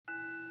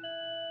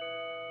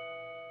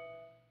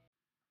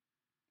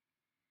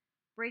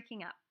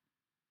Breaking up,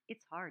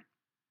 it's hard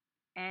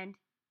and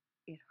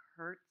it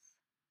hurts.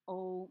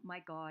 Oh my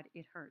God,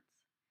 it hurts.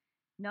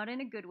 Not in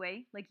a good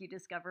way, like you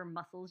discover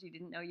muscles you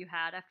didn't know you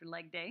had after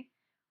leg day,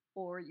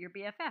 or your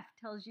BFF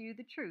tells you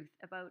the truth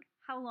about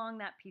how long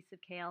that piece of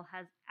kale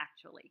has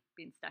actually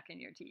been stuck in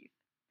your teeth.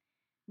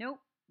 Nope,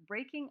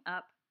 breaking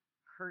up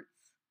hurts,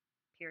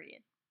 period.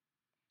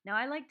 Now,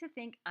 I like to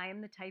think I am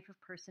the type of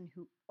person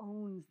who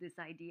owns this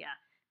idea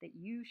that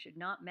you should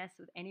not mess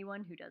with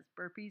anyone who does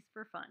burpees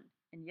for fun.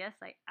 And yes,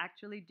 I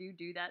actually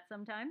do that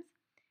sometimes.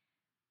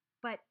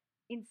 But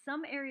in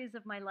some areas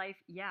of my life,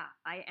 yeah,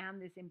 I am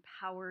this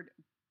empowered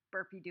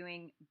burpee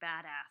doing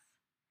badass.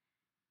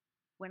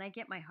 When I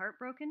get my heart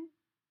broken,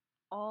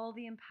 all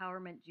the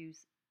empowerment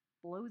juice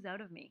blows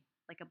out of me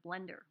like a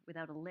blender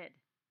without a lid.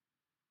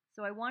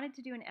 So I wanted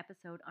to do an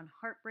episode on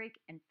heartbreak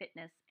and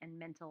fitness and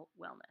mental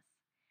wellness.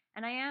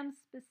 And I am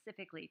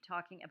specifically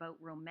talking about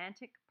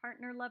romantic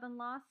partner love and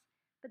loss,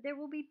 but there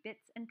will be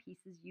bits and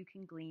pieces you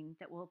can glean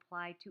that will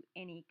apply to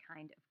any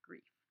kind of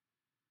grief.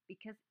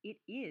 Because it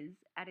is,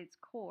 at its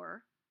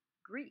core,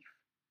 grief,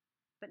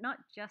 but not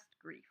just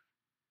grief.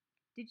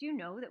 Did you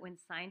know that when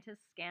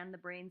scientists scan the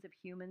brains of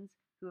humans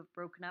who have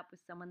broken up with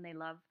someone they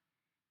love,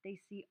 they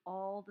see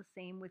all the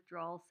same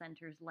withdrawal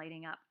centers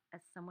lighting up as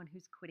someone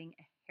who's quitting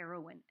a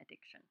heroin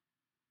addiction?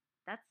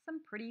 That's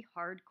some pretty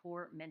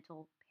hardcore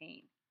mental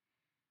pain.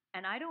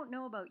 And I don't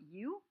know about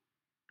you,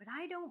 but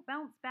I don't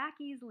bounce back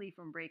easily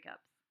from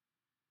breakups.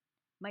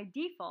 My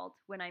default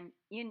when I'm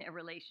in a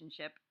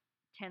relationship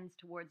tends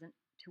towards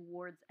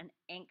an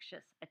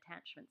anxious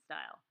attachment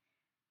style.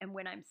 And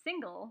when I'm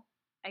single,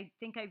 I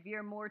think I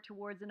veer more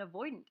towards an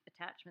avoidant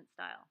attachment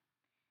style.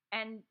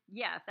 And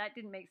yeah, if that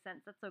didn't make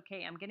sense, that's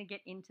okay. I'm going to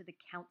get into the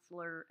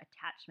counselor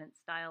attachment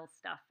style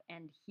stuff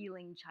and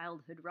healing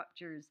childhood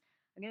ruptures.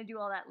 I'm going to do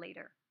all that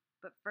later.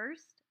 But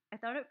first, I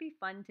thought it would be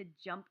fun to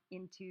jump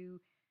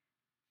into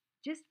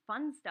just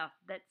fun stuff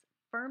that's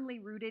firmly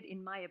rooted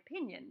in my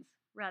opinions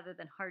rather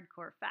than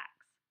hardcore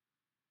facts.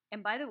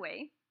 And by the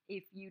way,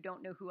 if you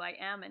don't know who I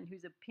am and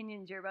whose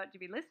opinions you're about to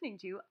be listening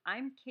to,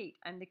 I'm Kate.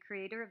 I'm the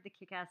creator of the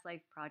Kick-Ass Life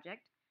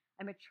Project.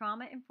 I'm a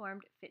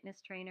trauma-informed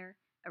fitness trainer,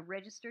 a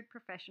registered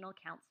professional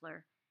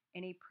counselor,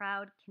 and a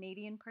proud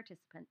Canadian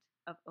participant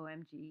of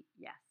OMG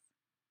Yes.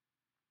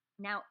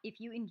 Now, if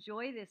you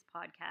enjoy this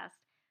podcast,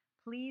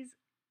 please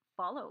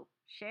follow,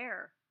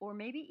 share, or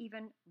maybe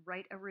even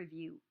write a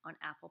review on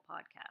Apple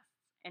Podcasts.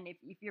 And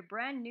if you're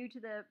brand new to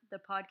the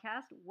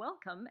podcast,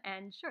 welcome.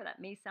 And sure, that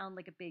may sound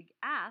like a big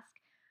ask,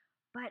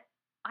 but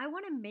I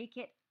want to make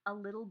it a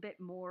little bit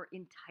more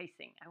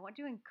enticing. I want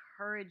to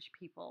encourage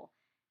people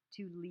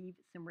to leave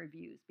some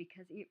reviews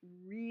because it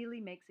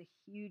really makes a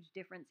huge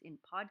difference in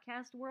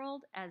podcast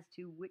world as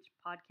to which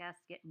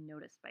podcasts get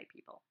noticed by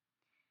people.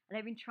 And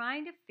I've been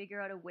trying to figure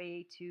out a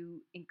way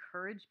to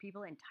encourage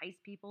people, entice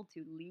people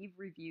to leave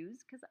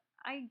reviews because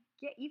I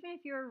get, even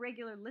if you're a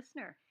regular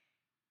listener,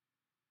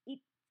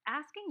 it's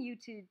asking you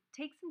to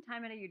take some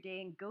time out of your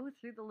day and go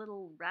through the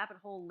little rabbit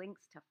hole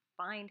links to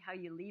find how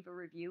you leave a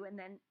review and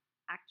then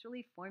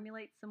actually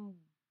formulate some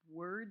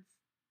words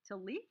to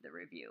leave the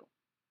review.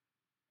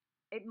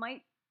 It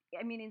might,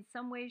 I mean, in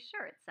some ways,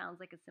 sure, it sounds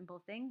like a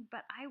simple thing,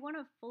 but I want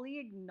to fully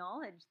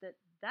acknowledge that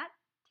that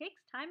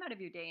takes time out of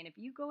your day. And if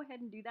you go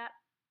ahead and do that,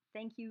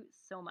 thank you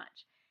so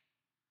much.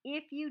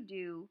 If you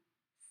do,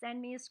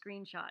 send me a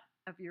screenshot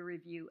of your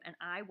review and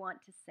I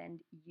want to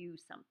send you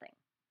something.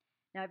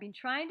 Now, I've been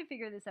trying to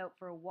figure this out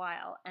for a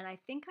while, and I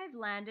think I've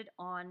landed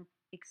on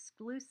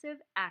exclusive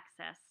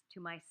access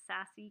to my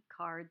Sassy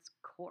Cards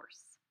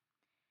course.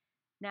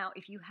 Now,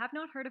 if you have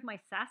not heard of my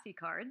Sassy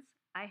Cards,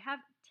 I have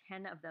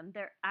 10 of them.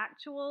 They're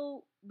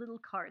actual little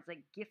cards, like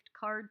gift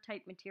card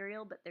type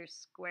material, but they're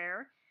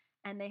square,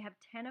 and they have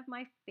 10 of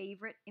my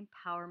favorite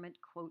empowerment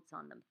quotes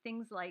on them.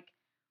 Things like,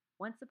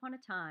 "Once upon a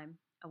time,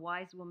 a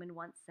wise woman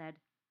once said,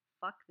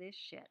 'Fuck this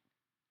shit,'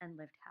 and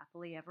lived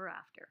happily ever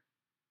after."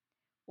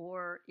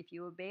 Or, "If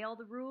you obey all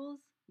the rules,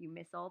 you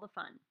miss all the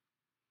fun."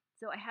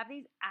 So I have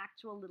these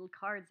actual little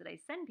cards that I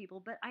send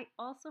people, but I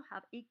also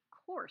have a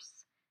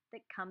course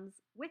that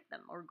comes with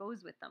them or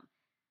goes with them.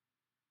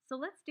 So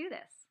let's do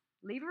this.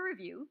 Leave a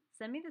review,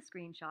 send me the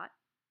screenshot,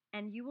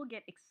 and you will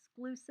get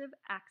exclusive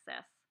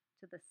access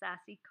to the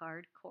Sassy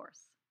Card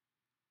course.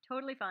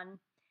 Totally fun.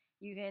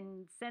 You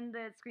can send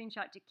the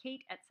screenshot to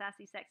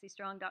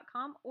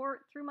kate@sassysexystrong.com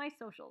or through my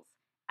socials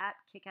at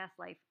Kickass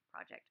Life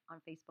Project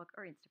on Facebook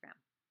or Instagram.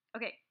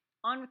 Okay,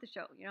 on with the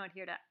show. You're not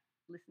here to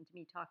listen to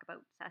me talk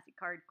about Sassy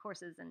Card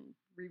courses and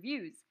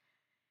reviews.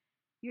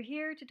 You're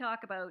here to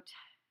talk about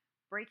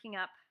breaking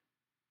up,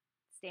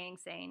 staying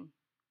sane,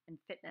 and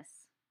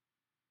fitness.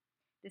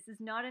 This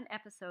is not an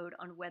episode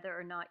on whether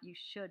or not you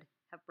should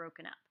have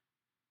broken up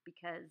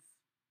because,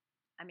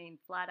 I mean,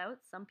 flat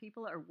out, some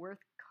people are worth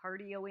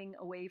cardioing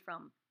away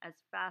from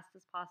as fast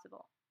as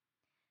possible.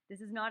 This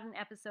is not an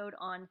episode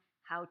on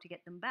how to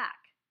get them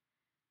back.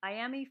 I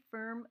am a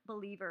firm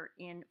believer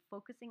in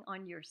focusing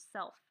on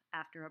yourself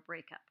after a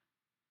breakup.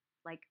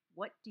 Like,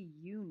 what do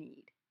you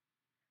need?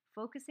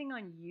 Focusing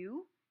on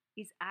you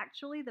is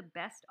actually the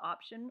best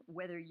option,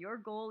 whether your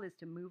goal is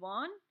to move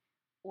on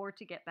or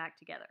to get back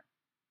together.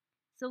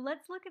 So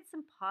let's look at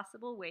some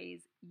possible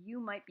ways you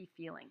might be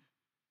feeling.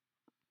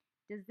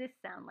 Does this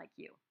sound like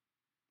you?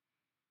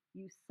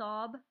 You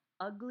sob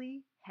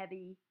ugly,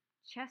 heavy,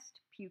 chest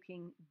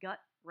puking, gut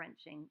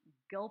wrenching,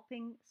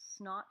 gulping,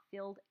 snot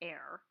filled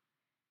air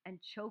and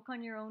choke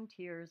on your own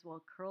tears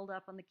while curled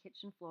up on the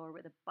kitchen floor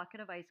with a bucket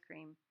of ice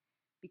cream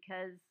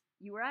because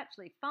you were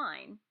actually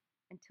fine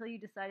until you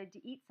decided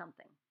to eat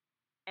something.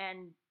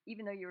 And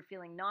even though you were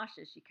feeling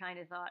nauseous, you kind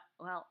of thought,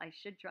 well, I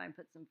should try and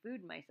put some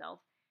food in myself.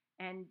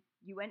 And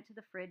you went to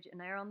the fridge, and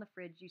there on the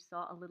fridge, you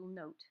saw a little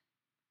note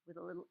with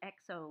a little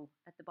XO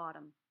at the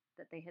bottom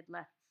that they had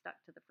left stuck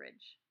to the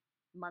fridge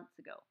months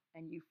ago,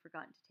 and you've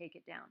forgotten to take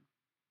it down.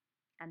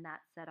 And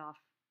that set off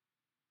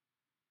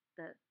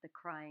the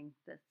crying,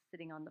 the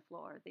sitting on the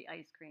floor, the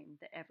ice cream,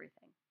 the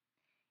everything.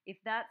 If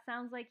that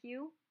sounds like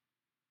you,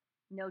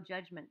 no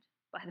judgment,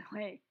 by the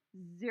way,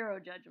 zero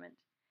judgment.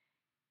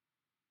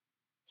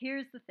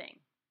 Here's the thing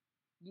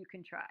you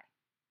can try.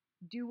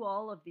 Do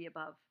all of the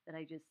above that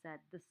I just said,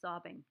 the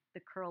sobbing,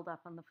 the curled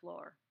up on the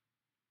floor.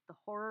 The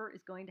horror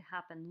is going to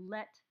happen.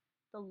 Let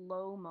the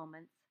low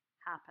moments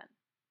happen.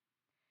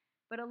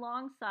 But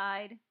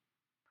alongside,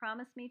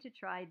 promise me to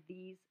try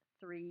these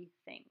 3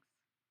 things.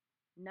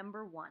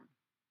 Number 1,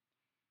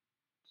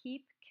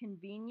 keep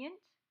convenient,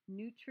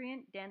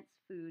 nutrient-dense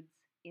foods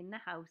in the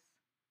house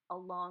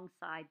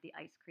alongside the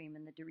ice cream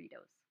and the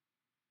Doritos.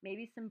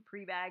 Maybe some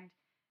pre-bagged,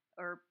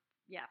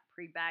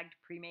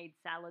 pre-made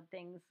salad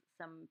things,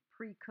 some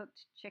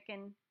pre-cooked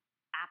chicken,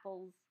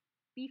 apples,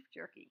 beef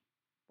jerky,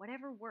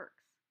 whatever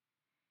works.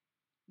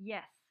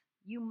 Yes,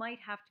 you might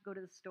have to go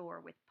to the store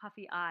with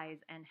puffy eyes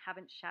and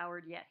haven't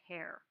showered yet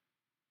hair,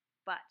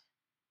 but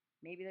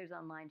maybe there's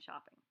online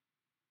shopping.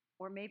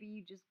 Or maybe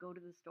you just go to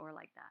the store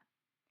like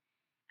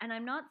that. And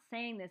I'm not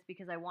saying this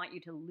because I want you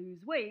to lose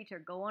weight or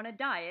go on a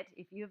diet.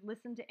 If you have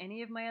listened to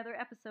any of my other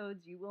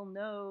episodes, you will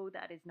know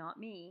that is not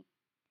me.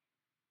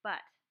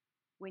 But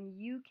when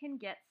you can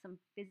get some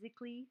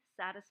physically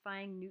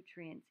satisfying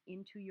nutrients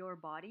into your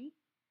body,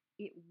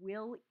 it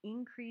will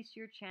increase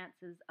your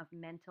chances of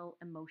mental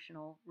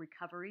emotional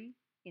recovery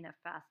in a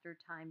faster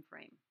time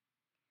frame.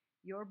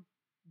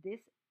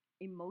 This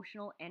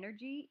emotional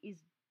energy is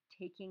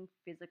taking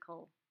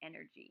physical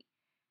energy.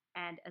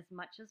 And as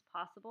much as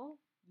possible,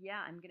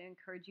 I'm going to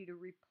encourage you to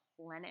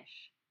replenish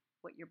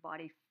what your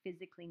body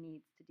physically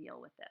needs to deal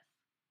with this.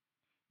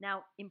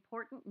 Now,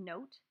 important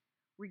note,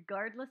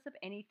 regardless of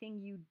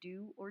anything you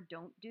do or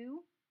don't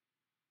do,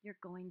 you're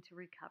going to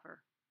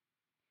recover.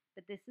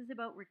 But this is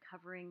about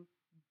recovering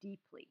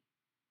deeply.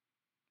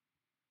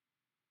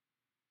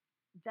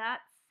 That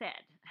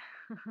said,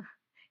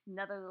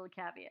 another little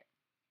caveat,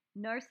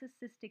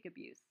 narcissistic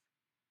abuse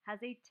has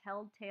a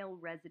telltale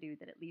residue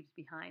that it leaves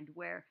behind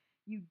where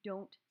you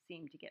don't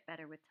seem to get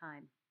better with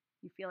time.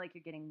 You feel like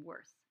you're getting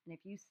worse. And if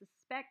you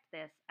suspect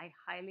this, I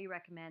highly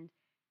recommend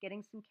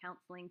getting some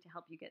counseling to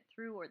help you get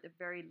through, or at the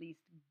very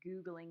least,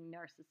 Googling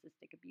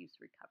narcissistic abuse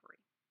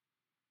recovery.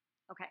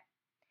 Okay,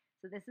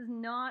 so this is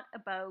not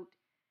about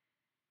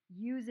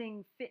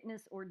using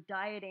fitness or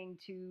dieting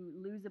to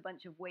lose a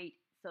bunch of weight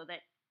so that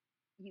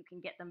you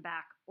can get them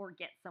back or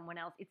get someone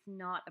else. It's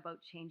not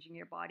about changing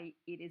your body.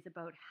 It is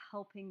about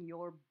helping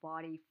your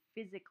body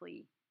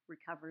physically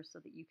recover so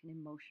that you can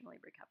emotionally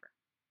recover.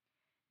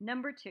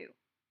 Number 2,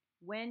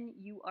 when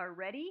you are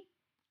ready,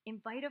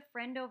 invite a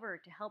friend over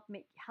to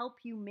help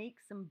you make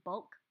some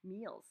bulk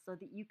meals so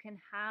that you can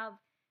have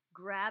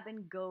grab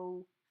and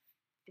go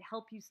to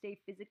help you stay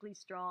physically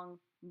strong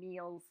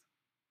meals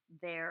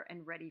there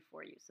and ready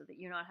for you so that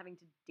you're not having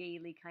to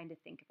daily kind of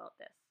think about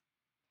this.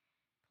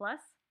 Plus,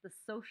 the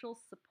social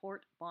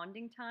support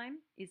bonding time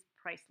is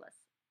priceless.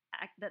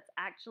 That's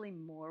actually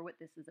more what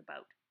this is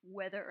about.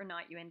 Whether or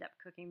not you end up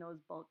cooking those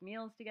bulk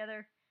meals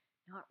together,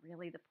 not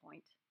really the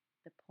point.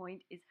 The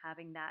point is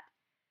having that,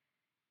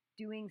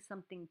 doing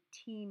something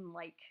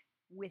team-like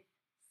with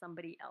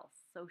somebody else,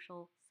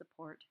 social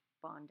support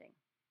bonding.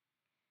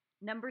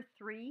 Number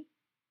 3,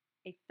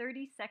 a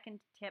 30-second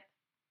tip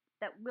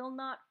that will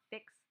not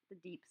fix the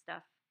deep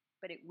stuff,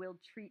 but it will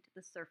treat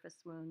the surface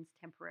wounds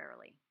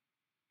temporarily.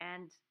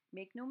 And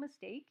make no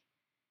mistake,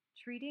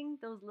 treating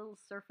those little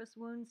surface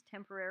wounds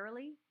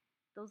temporarily,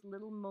 those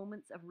little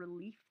moments of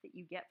relief that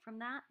you get from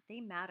that, they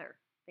matter.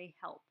 They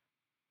help.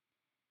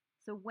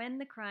 So when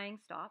the crying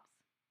stops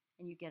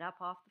and you get up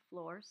off the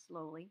floor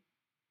slowly,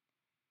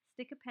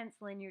 stick a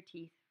pencil in your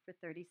teeth for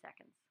 30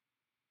 seconds.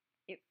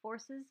 It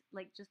forces,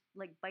 just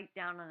bite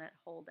down on it,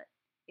 hold it.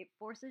 It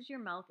forces your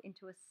mouth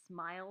into a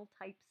smile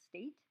type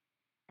state,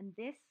 and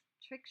this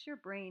tricks your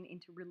brain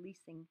into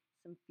releasing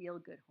some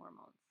feel-good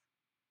hormones.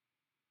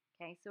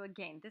 Okay, so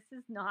again, this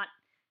is not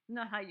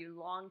how you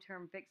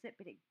long-term fix it,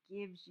 but it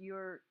gives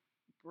your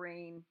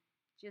brain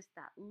just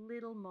that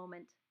little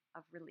moment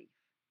of relief.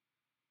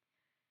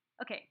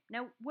 Okay,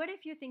 now what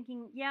if you're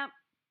thinking, yeah,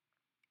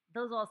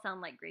 those all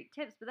sound like great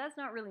tips, but that's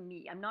not really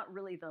me. I'm not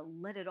really the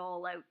let it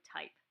all out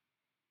type.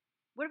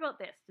 What about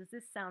this? Does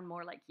this sound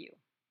more like you?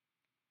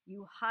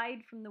 You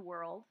hide from the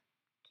world,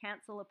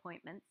 cancel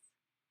appointments,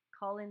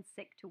 call in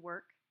sick to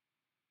work,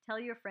 tell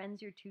your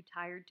friends you're too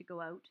tired to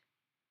go out,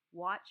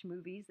 watch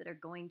movies that are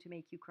going to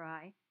make you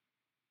cry,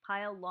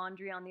 pile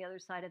laundry on the other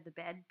side of the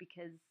bed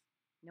because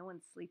no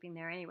one's sleeping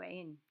there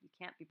anyway and you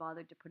can't be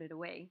bothered to put it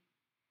away.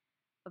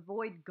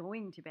 Avoid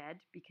going to bed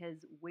because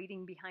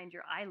waiting behind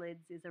your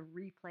eyelids is a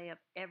replay of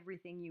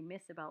everything you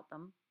miss about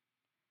them.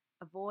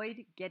 Avoid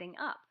getting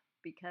up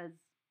because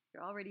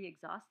you're already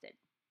exhausted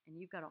and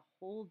you've got a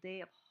whole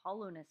day of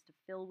hollowness to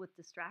fill with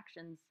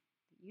distractions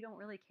that you don't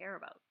really care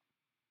about.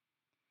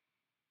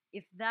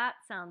 If that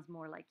sounds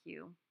more like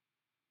you,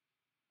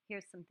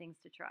 here's some things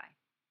to try.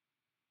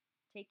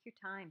 Take your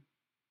time.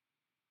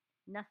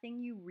 Nothing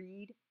you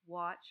read,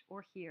 watch,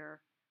 or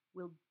hear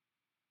will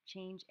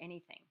change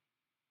anything.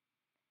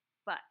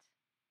 But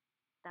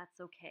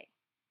that's okay.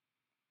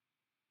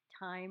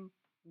 Time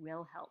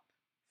will help.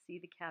 See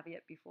the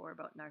caveat before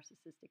about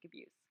narcissistic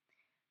abuse.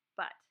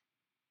 But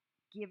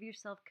give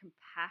yourself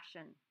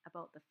compassion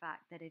about the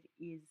fact that it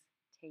is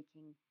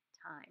taking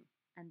time,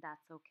 and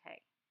that's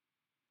okay.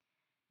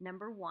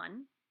 Number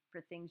one,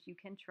 for things you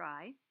can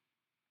try,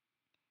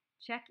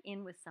 check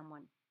in with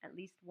someone at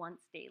least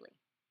once daily.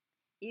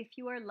 If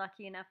you are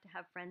lucky enough to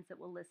have friends that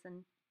will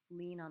listen,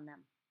 lean on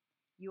them.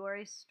 You are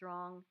a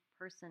strong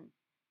person,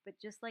 but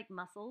just like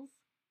muscles,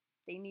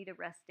 they need a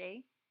rest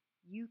day.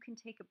 You can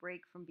take a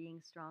break from being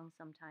strong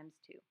sometimes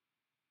too.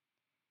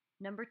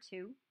 Number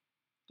two,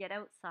 get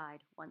outside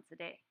once a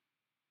day.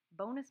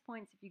 Bonus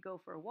points if you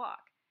go for a walk.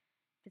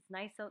 If it's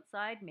nice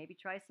outside, maybe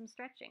try some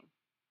stretching.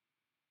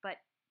 But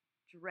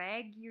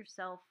drag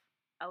yourself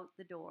out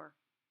the door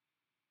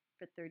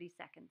for 30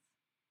 seconds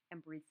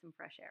and breathe some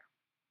fresh air.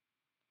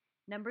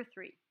 Number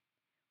three,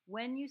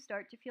 when you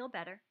start to feel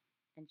better,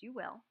 and you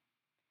will,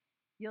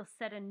 you'll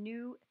set a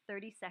new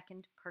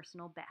 30-second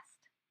personal best.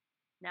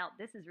 Now,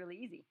 this is really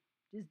easy.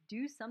 Just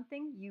do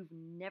something you've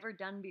never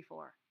done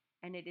before,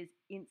 and it is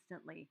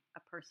instantly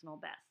a personal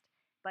best.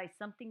 By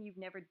something you've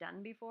never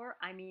done before,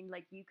 I mean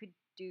like you could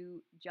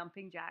do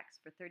jumping jacks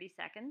for 30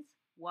 seconds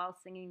while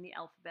singing the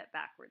alphabet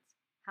backwards.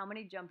 How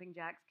many jumping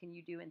jacks can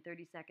you do in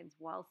 30 seconds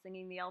while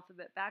singing the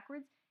alphabet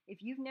backwards?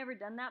 If you've never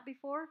done that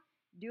before,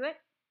 do it.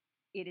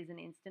 It is an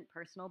instant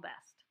personal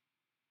best.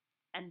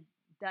 And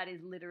that is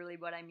literally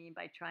what I mean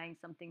by trying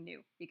something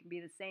new. It can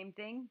be the same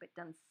thing, but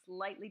done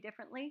slightly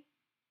differently.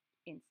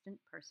 Instant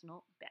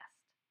personal best.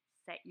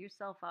 Set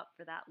yourself up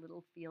for that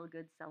little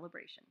feel-good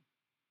celebration.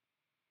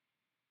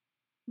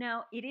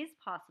 Now, it is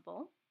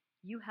possible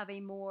you have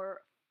a more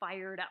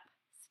fired up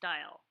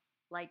style.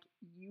 Like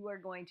you are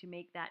going to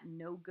make that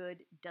no good,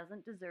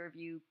 doesn't deserve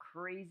you,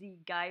 crazy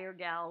guy or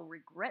gal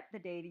regret the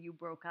day that you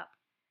broke up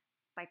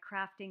by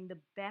crafting the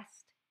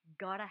best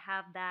gotta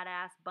have that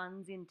ass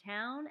buns in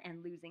town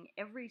and losing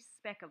every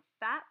speck of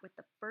fat with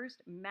the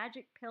first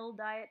magic pill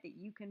diet that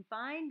you can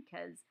find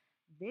because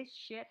this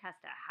shit has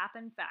to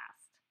happen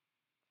fast.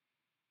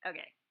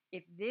 Okay,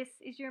 if this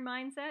is your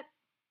mindset,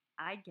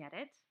 I get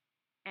it.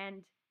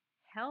 And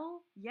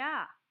hell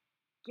yeah,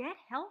 get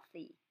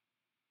healthy,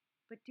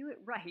 but do it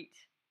right.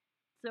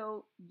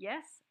 So,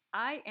 yes,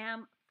 I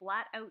am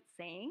flat out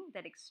saying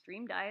that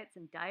extreme diets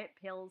and diet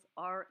pills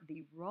are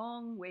the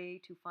wrong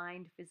way to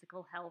find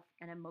physical health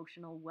and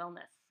emotional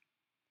wellness.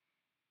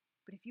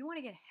 But if you want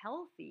to get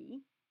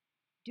healthy,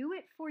 do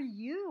it for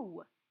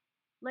you.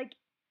 Like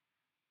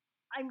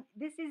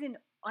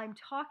I'm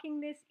talking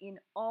this in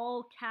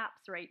all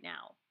caps right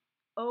now.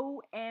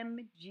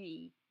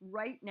 OMG,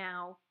 right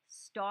now,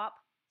 stop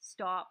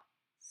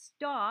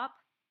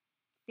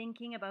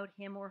thinking about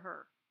him or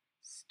her.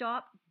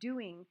 Stop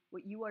doing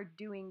what you are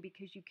doing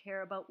because you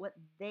care about what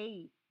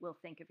they will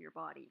think of your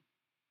body.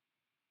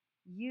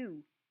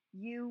 You.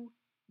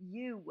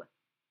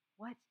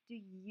 What do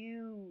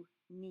you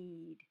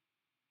need?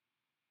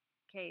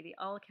 Okay, the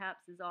all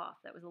caps is off.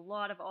 That was a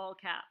lot of all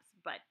caps,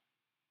 but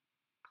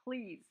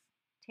please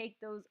take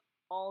those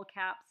all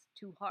caps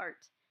to heart.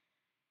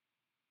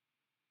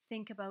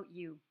 Think about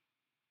you.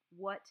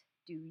 What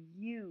do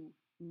you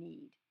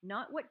need?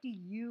 Not what do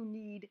you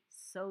need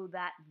so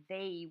that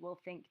they will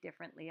think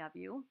differently of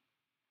you.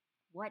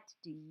 What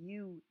do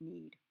you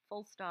need?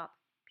 Full stop,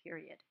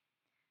 period.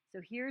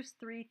 So here's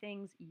 3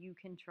 things you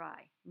can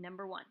try.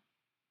 Number 1,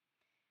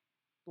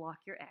 block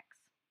your ex.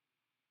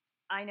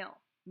 I know,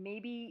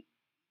 maybe,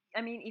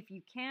 if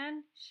you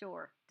can,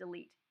 sure,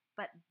 delete.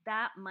 But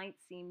that might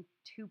seem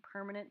too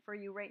permanent for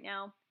you right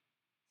now,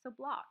 so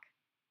block.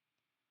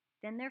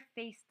 Then their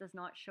face does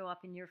not show up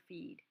in your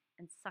feed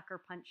and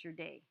sucker punch your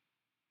day.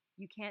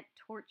 You can't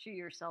torture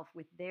yourself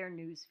with their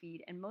news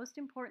feed, and most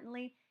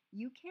importantly,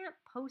 you can't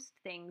post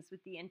things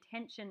with the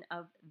intention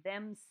of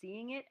them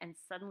seeing it and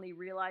suddenly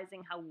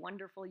realizing how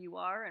wonderful you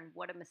are and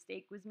what a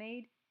mistake was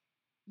made.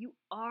 You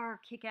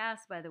are kick-ass,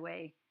 by the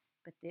way,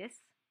 but this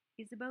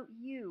is about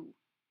you,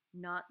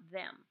 not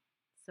them.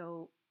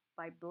 So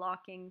by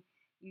blocking,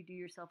 you do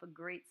yourself a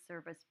great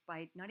service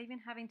by not even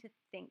having to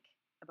think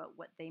about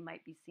what they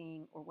might be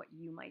seeing or what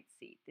you might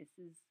see. This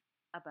is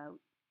about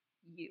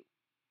you.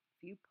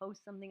 If you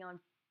post something on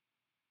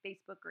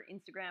Facebook or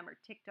Instagram or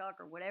TikTok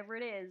or whatever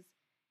it is,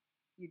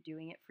 you're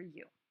doing it for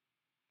you.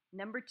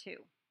 Number two,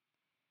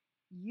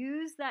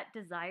 use that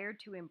desire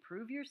to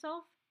improve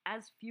yourself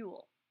as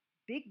fuel.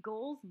 Big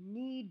goals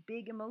need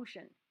big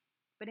emotion.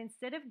 But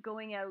instead of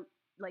going out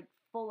like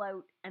full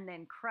out and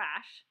then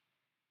crash,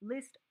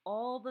 list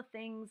all the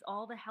things,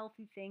 all the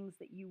healthy things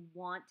that you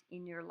want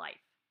in your life.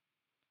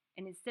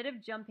 And instead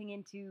of jumping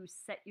into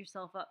set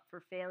yourself up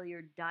for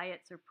failure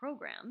diets or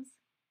programs,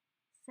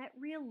 set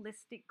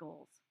realistic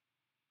goals.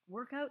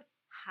 Work out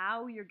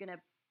how you're going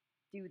to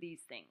do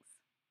these things.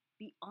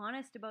 Be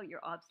honest about your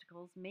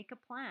obstacles. Make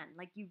a plan.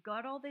 Like, you've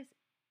got all this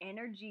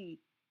energy.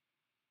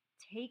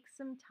 Take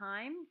some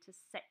time to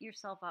set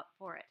yourself up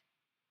for it.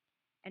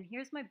 And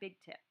here's my big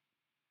tip.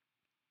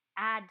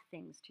 Add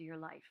things to your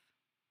life.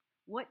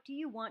 What do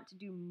you want to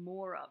do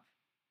more of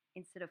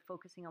instead of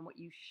focusing on what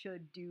you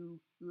should do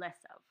less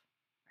of,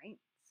 right?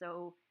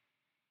 So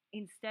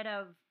instead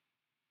of,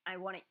 I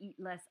want to eat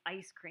less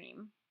ice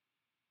cream,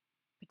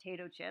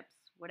 potato chips,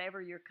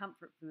 whatever your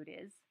comfort food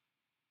is,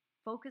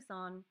 focus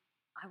on,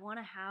 I want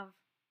to have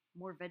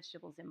more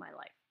vegetables in my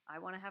life. I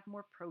want to have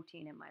more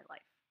protein in my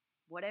life.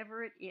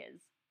 Whatever it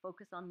is,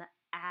 focus on the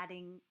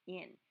adding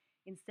in.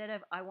 Instead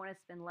of, I want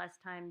to spend less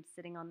time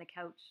sitting on the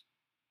couch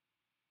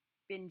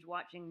binge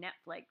watching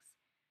Netflix,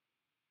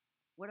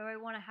 what do I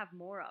want to have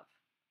more of?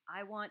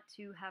 I want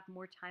to have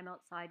more time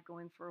outside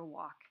going for a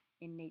walk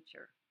in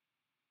nature.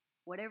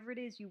 Whatever it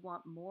is you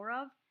want more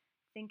of,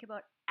 think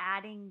about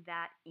adding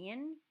that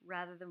in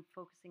rather than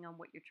focusing on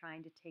what you're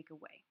trying to take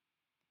away.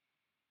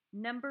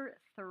 Number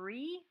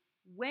three,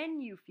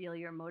 when you feel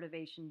your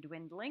motivation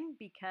dwindling,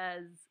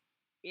 because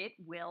it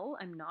will,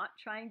 I'm not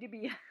trying to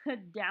be a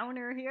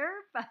downer here,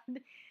 but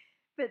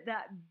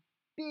that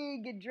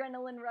big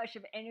adrenaline rush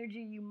of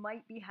energy you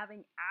might be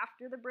having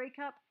after the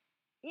breakup,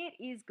 it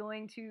is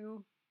going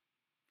to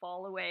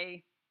fall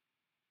away.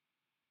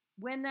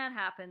 When that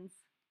happens,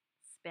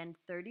 spend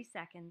 30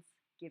 seconds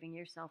giving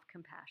yourself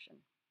compassion.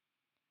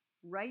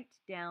 Write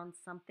down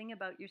something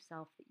about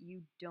yourself that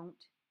you don't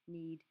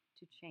need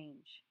to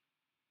change.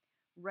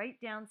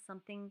 Write down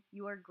something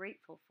you are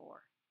grateful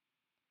for.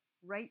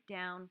 Write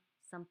down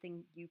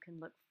something you can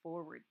look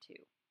forward to.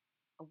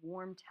 A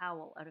warm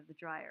towel out of the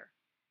dryer,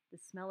 the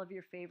smell of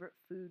your favorite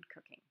food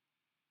cooking,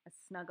 a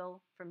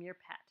snuggle from your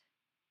pet.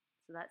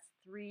 So that's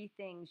 3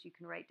 things you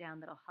can write down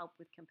that'll help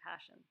with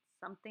compassion.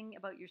 Something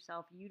about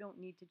yourself you don't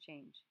need to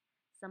change.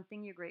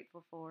 Something you're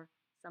grateful for.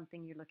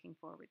 Something you're looking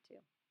forward to.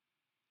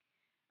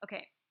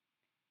 Okay,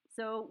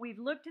 so we've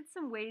looked at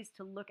some ways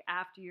to look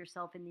after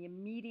yourself in the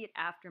immediate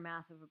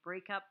aftermath of a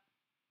breakup.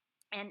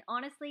 And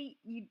honestly,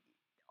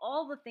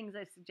 all the things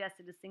I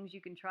suggested as things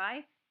you can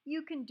try,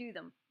 you can do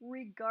them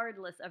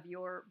regardless of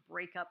your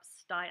breakup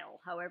style,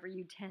 however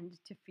you tend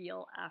to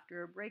feel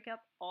after a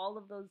breakup. All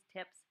of those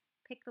tips,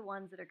 pick the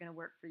ones that are going to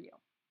work for you.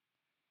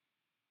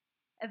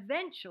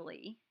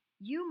 Eventually,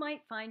 you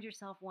might find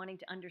yourself wanting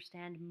to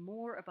understand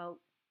more about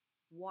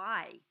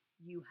why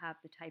you have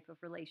the type of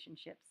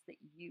relationships that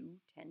you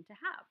tend to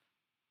have.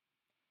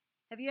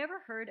 Have you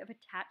ever heard of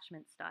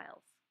attachment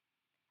styles?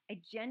 I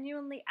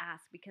genuinely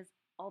ask because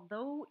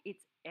although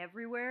it's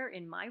everywhere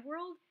in my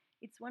world,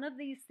 it's one of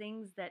these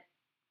things that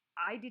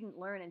I didn't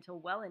learn until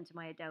well into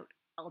my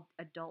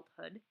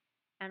adulthood,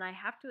 and I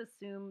have to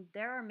assume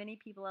there are many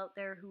people out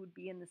there who would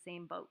be in the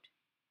same boat.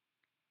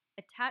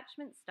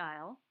 Attachment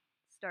style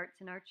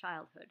starts in our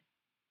childhood.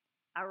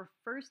 Our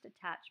first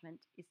attachment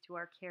is to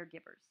our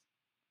caregivers.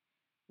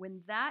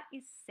 When that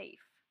is safe,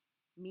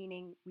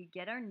 meaning we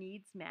get our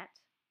needs met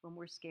when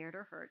we're scared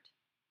or hurt,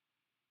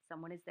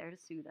 someone is there to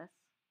soothe us,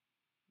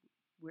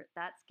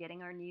 that's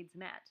getting our needs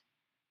met,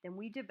 then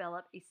we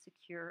develop a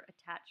secure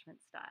attachment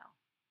style.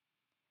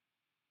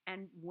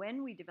 And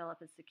when we develop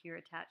a secure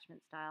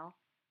attachment style,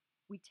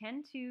 we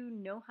tend to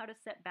know how to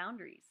set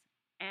boundaries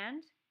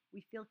and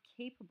we feel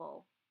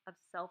capable of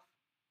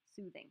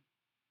self-soothing.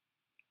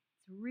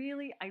 It's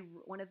really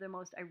one of the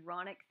most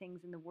ironic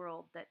things in the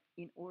world that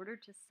in order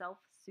to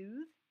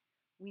self-soothe,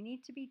 we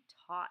need to be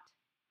taught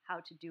how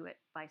to do it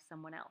by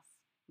someone else,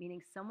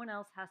 meaning someone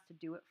else has to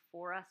do it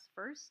for us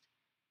first,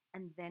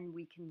 and then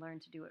we can learn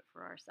to do it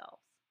for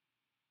ourselves.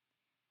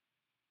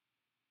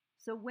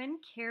 So when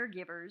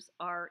caregivers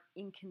are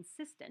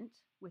inconsistent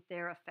with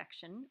their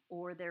affection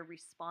or their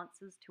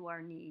responses to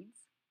our needs,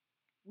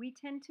 we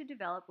tend to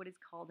develop what is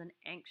called an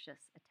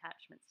anxious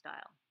attachment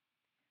style.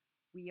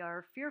 We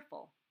are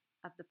fearful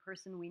of the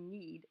person we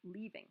need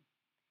leaving,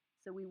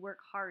 so we work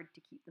hard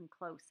to keep them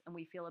close, and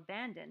we feel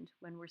abandoned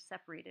when we're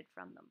separated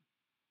from them.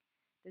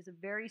 There's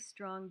a very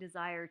strong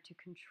desire to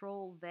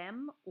control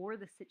them or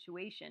the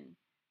situation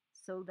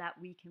so that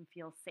we can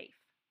feel safe.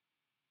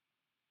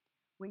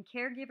 When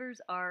caregivers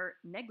are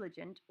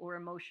negligent or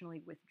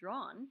emotionally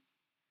withdrawn,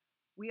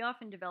 we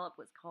often develop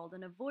what's called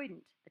an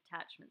avoidant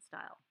attachment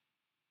style.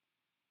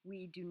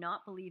 We do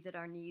not believe that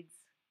our needs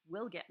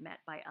will get met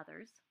by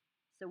others,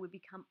 so we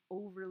become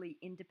overly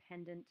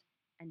independent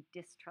and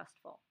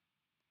distrustful.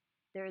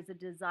 There is a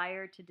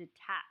desire to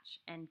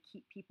detach and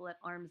keep people at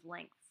arm's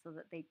length so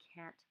that they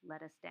can't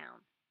let us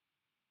down.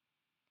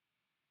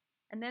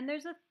 And then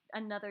there's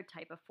another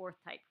type, a fourth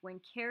type, when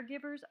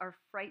caregivers are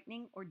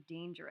frightening or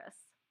dangerous,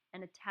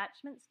 an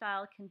attachment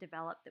style can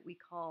develop that we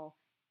call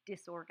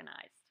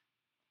disorganized.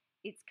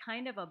 It's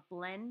kind of a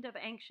blend of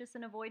anxious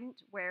and avoidant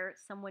where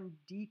someone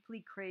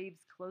deeply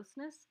craves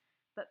closeness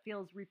but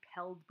feels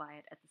repelled by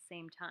it at the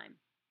same time.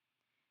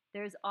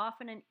 There's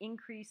often an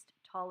increased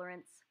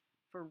tolerance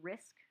for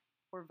risk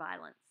or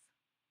violence.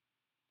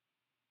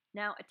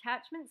 Now,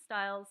 attachment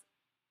styles,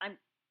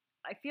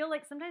 I feel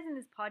like sometimes in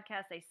this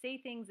podcast I say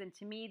things and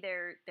to me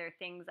they're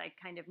things I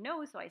kind of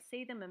know, so I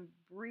say them and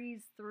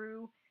breeze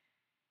through.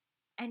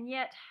 And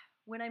yet,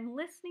 when I'm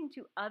listening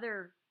to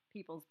other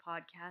people's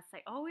podcasts,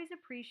 I always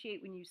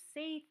appreciate when you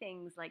say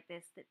things like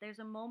this that there's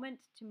a moment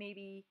to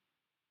maybe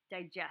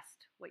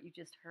digest what you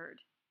just heard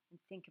and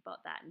think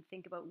about that and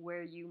think about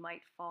where you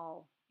might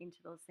fall into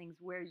those things,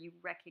 where you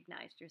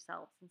recognized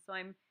yourselves. And so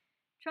I'm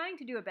trying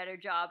to do a better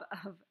job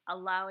of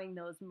allowing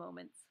those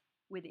moments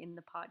within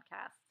the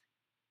podcast.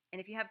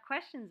 And if you have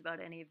questions about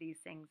any of these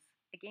things,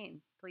 again,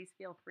 please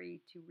feel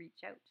free to reach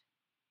out.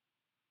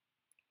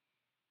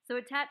 So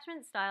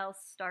attachment styles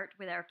start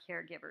with our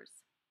caregivers,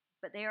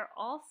 but they are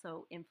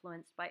also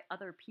influenced by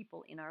other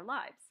people in our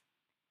lives.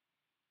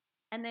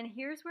 And then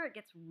here's where it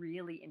gets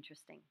really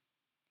interesting.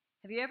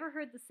 Have you ever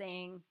heard the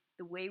saying,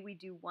 the way we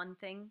do one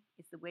thing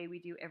is the way we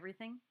do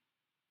everything?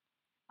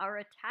 Our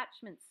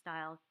attachment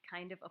style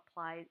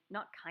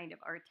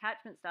our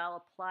attachment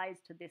style applies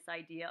to this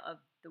idea of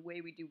the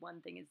way we do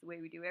one thing is the way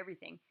we do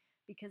everything,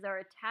 because our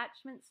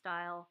attachment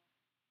style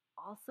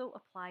also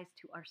applies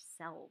to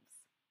ourselves.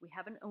 We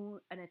have an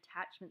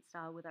attachment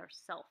style with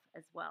ourself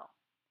as well.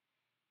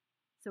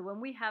 So when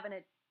we have an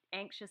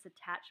anxious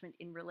attachment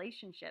in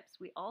relationships,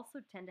 we also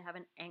tend to have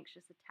an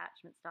anxious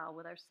attachment style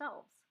with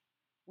ourselves.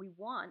 We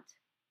want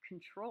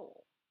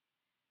control.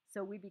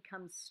 So we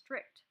become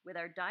strict with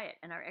our diet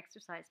and our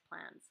exercise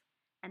plans,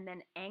 and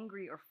then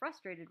angry or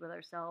frustrated with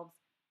ourselves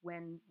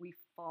when we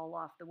fall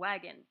off the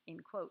wagon, in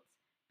quotes,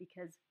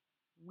 because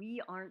we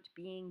aren't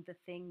being the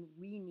thing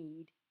we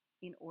need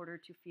in order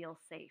to feel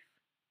safe.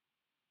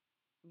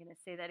 I'm going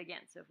to say that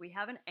again. So if we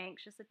have an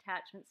anxious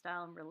attachment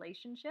style in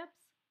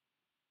relationships,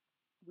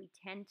 we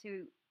tend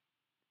to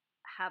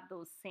have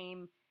those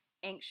same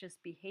anxious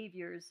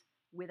behaviors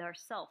with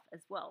ourselves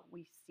as well.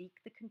 We seek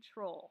the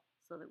control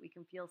so that we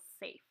can feel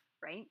safe,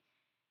 right?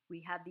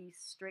 We have these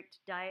strict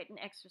diet and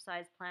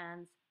exercise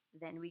plans.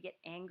 Then we get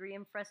angry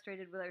and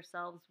frustrated with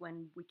ourselves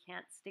when we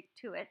can't stick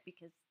to it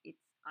because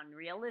it's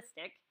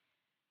unrealistic.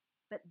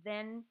 But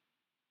then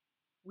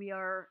we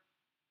are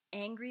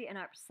angry and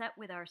upset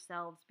with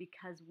ourselves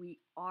because we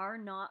are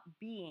not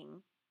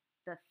being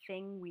the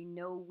thing we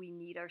know we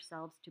need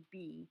ourselves to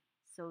be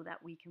so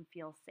that we can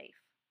feel safe.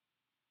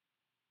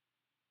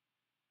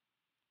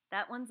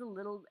 That one's a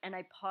little, and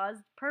I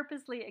paused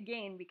purposely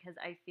again because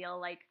I feel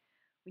like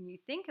when you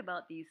think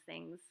about these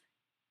things,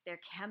 there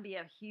can be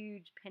a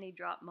huge penny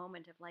drop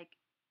moment of like,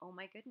 oh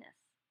my goodness,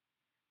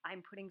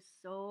 I'm putting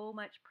so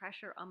much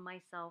pressure on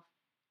myself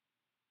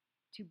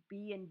to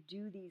be and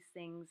do these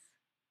things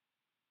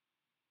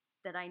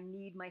that I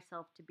need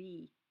myself to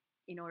be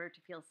in order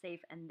to feel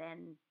safe, and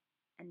then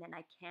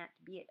I can't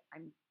be it.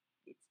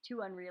 It's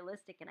too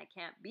unrealistic and I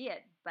can't be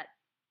it, but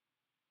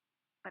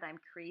I'm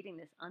creating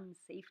this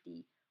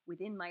unsafety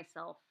within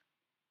myself.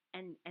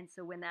 And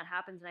so when that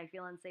happens and I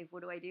feel unsafe,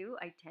 what do?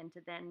 I tend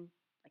to then,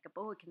 like a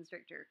boa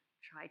constrictor,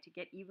 try to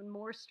get even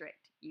more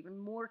strict, even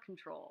more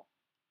control.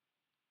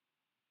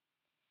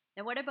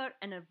 Now, what about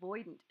an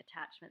avoidant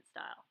attachment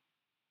style?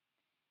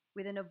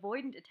 With an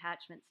avoidant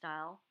attachment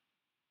style,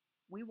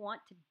 we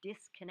want to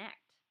disconnect.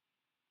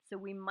 So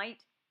we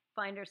might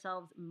find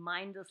ourselves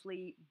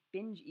mindlessly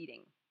binge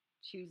eating,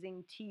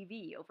 choosing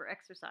TV over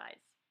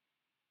exercise,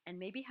 and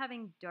maybe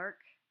having dark,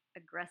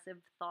 aggressive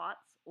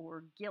thoughts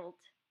or guilt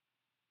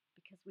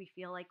because we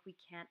feel like we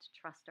can't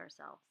trust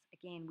ourselves.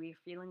 Again, we're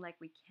feeling like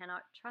we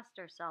cannot trust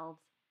ourselves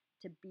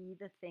to be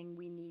the thing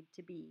we need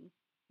to be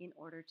in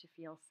order to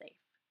feel safe.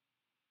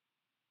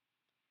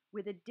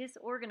 With a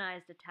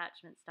disorganized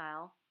attachment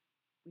style,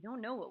 we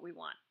don't know what we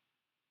want.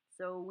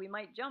 So we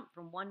might jump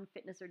from one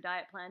fitness or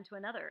diet plan to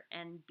another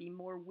and be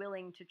more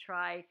willing to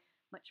try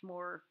much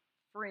more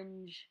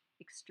fringe,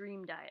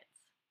 extreme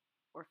diets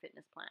or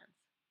fitness plans.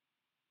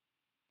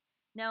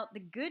 Now, the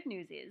good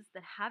news is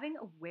that having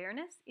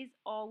awareness is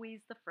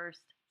always the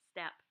first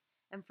step.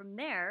 And from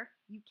there,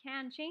 you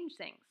can change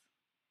things.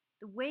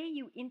 The way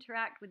you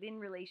interact within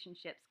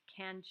relationships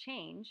can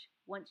change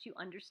once you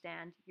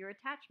understand your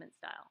attachment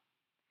style.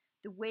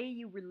 The way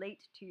you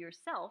relate to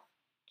yourself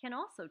can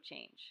also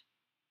change.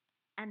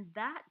 And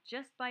that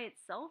just by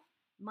itself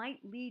might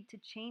lead to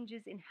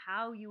changes in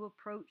how you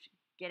approach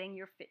getting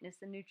your fitness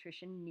and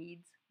nutrition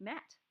needs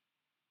met.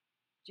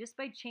 Just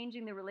by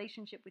changing the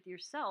relationship with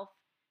yourself,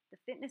 the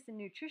fitness and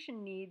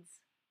nutrition needs,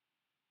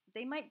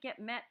 they might get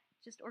met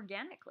just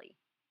organically.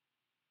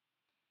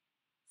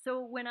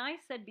 So when I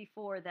said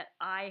before that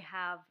I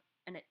have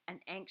an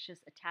anxious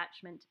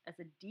attachment as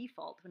a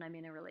default when I'm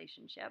in a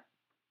relationship,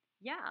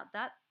 yeah,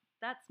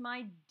 that's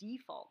my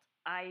default.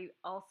 I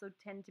also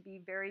tend to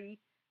be very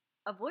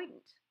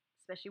avoidant,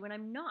 especially when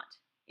I'm not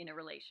in a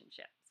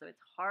relationship. So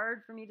it's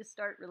hard for me to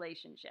start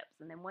relationships.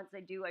 And then once I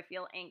do, I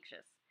feel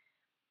anxious.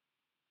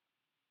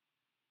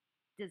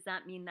 Does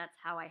that mean that's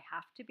how I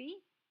have to be?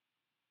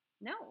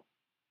 No.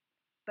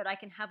 But I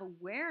can have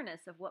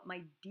awareness of what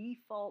my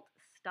default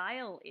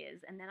style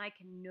is, and then I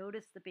can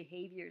notice the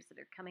behaviors that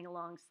are coming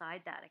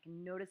alongside that. I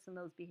can notice when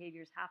those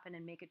behaviors happen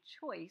and make a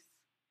choice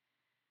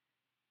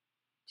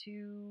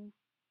to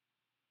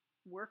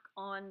work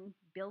on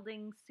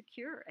building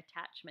secure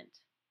attachment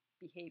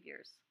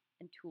behaviors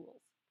and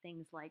tools,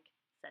 things like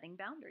setting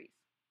boundaries.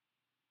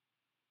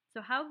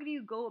 So, how do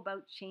you go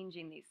about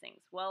changing these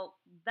things? Well,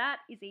 that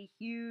is a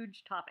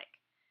huge topic,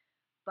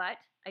 but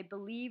I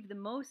believe the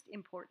most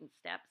important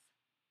steps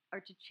are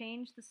to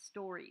change the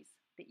stories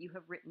that you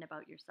have written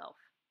about yourself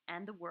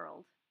and the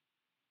world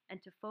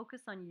and to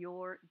focus on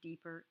your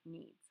deeper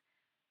needs.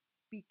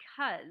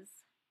 Because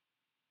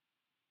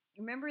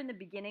remember in the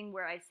beginning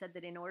where I said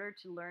that in order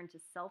to learn to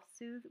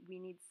self-soothe, we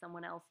need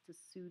someone else to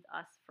soothe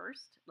us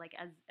first. Like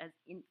as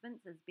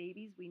infants, as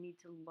babies, we need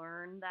to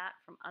learn that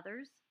from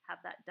others, have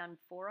that done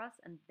for us,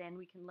 and then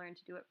we can learn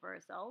to do it for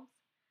ourselves.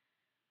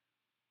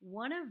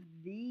 One of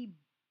the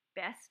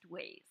best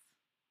ways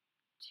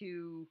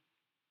to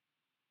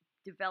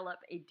develop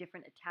a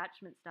different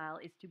attachment style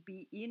is to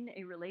be in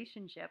a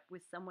relationship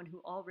with someone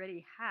who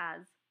already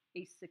has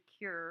a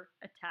secure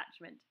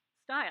attachment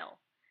style.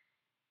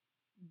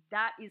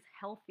 That is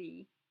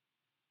healthy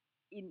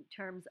in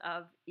terms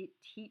of it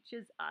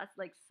teaches us,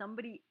 like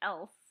somebody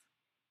else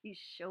is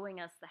showing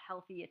us the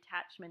healthy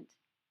attachment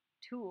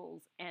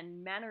tools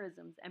and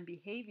mannerisms and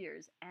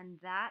behaviors, and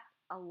that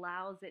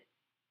allows it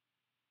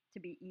to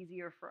be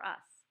easier for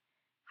us.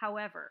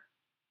 However,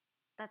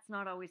 that's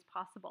not always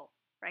possible,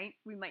 right?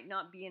 We might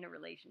not be in a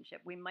relationship.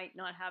 We might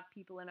not have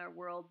people in our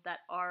world that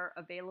are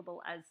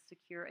available as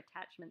secure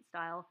attachment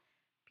style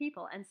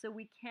people. And so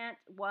we can't,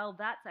 while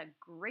that's a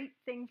great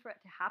thing for it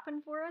to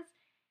happen for us,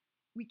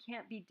 we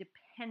can't be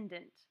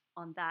dependent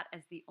on that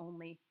as the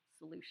only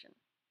solution.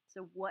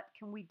 So, what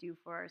can we do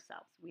for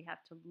ourselves? We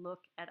have to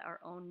look at our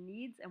own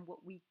needs and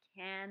what we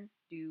can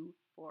do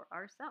for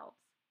ourselves.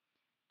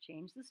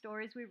 Change the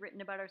stories we've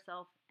written about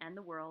ourselves and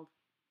the world.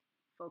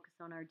 Focus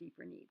on our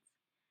deeper needs.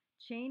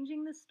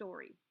 Changing the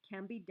story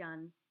can be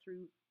done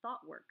through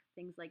thought work,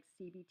 things like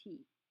CBT.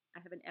 I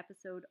have an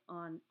episode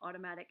on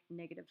automatic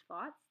negative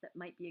thoughts that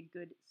might be a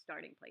good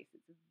starting place.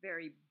 It's a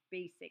very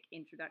basic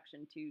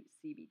introduction to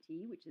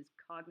CBT, which is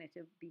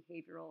cognitive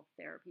behavioral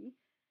therapy,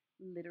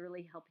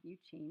 literally helping you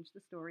change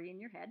the story in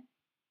your head.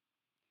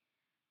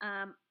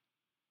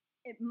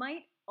 It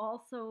might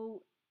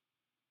also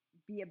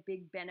be a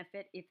big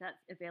benefit, if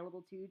that's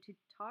available to you, to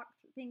talk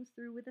things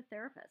through with a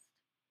therapist,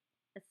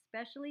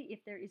 especially if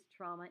there is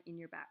trauma in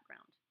your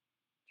background,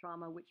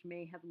 trauma which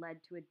may have led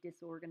to a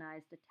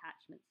disorganized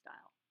attachment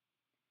style.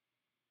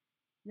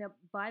 Now,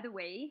 by the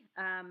way,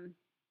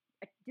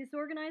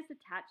 disorganized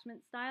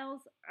attachment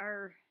styles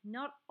are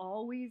not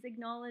always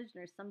acknowledged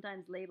and are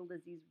sometimes labeled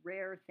as these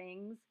rare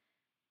things.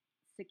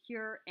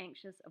 Secure,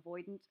 anxious,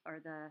 avoidant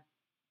are the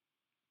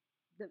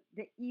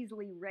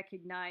easily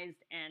recognized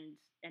and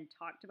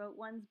talked about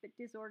ones, but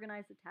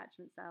disorganized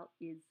attachment style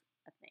is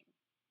a thing.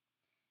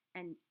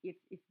 And if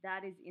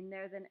that is in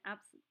there, then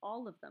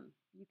all of them,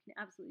 you can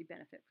absolutely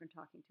benefit from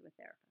talking to a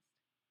therapist.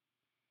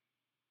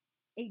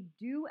 A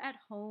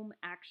do-at-home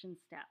action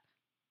step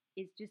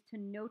is just to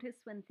notice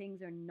when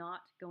things are not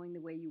going the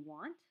way you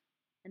want,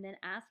 and then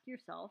ask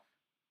yourself,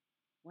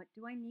 what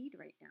do I need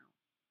right now?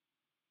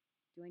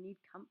 Do I need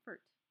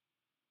comfort,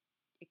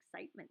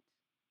 excitement,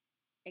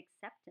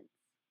 acceptance,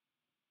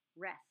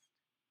 rest,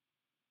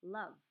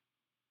 love,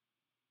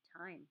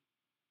 time?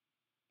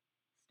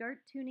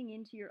 Start tuning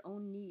into your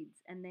own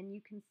needs, and then you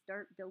can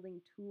start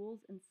building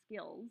tools and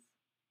skills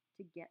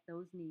to get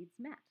those needs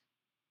met.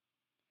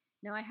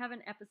 Now, I have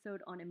an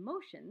episode on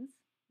emotions.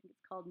 I think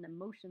it's called an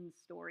emotions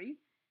story,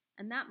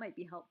 and that might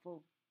be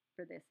helpful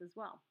for this as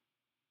well.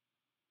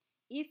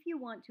 If you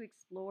want to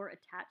explore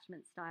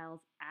attachment styles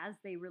as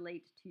they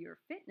relate to your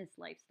fitness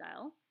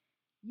lifestyle,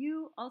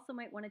 you also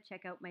might want to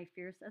check out my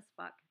Fierce as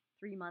Fuck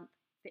 3-month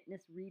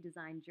fitness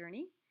redesign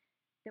journey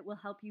that will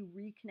help you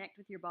reconnect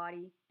with your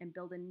body and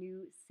build a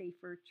new,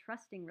 safer,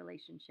 trusting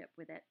relationship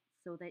with it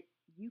so that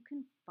you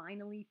can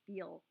finally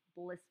feel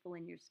blissful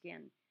in your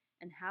skin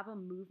and have a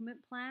movement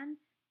plan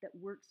that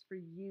works for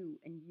you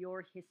and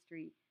your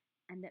history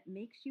and that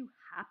makes you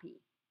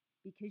happy,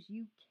 because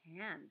you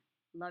can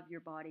love your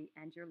body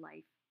and your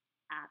life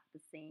at the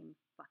same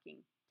fucking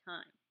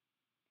time.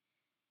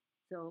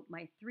 So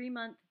my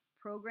 3-month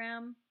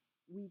program,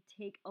 we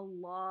take a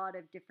lot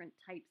of different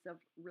types of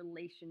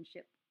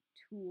relationship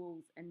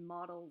tools and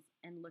models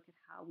and look at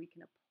how we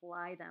can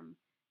apply them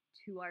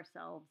to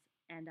ourselves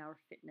and our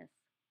fitness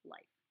life.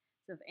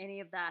 So if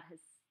any of that has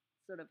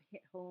sort of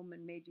hit home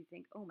and made you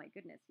think, oh my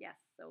goodness, yes,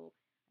 so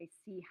I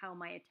see how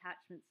my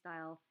attachment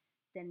style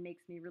then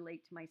makes me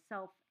relate to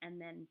myself, and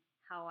then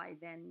how I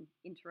then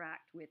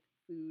interact with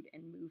food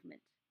and movement.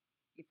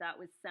 If that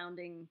was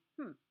sounding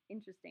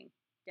interesting,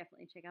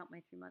 definitely check out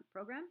my 3-month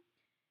program.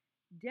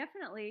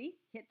 Definitely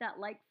hit that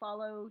like,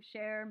 follow,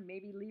 share,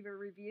 maybe leave a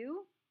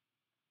review.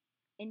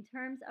 In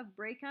terms of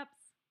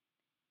breakups,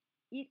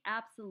 it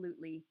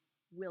absolutely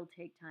will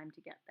take time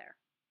to get there,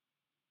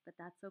 but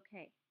that's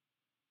okay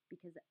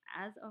because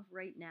as of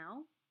right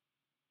now,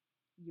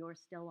 you're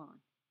still on.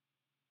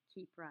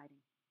 Keep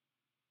riding.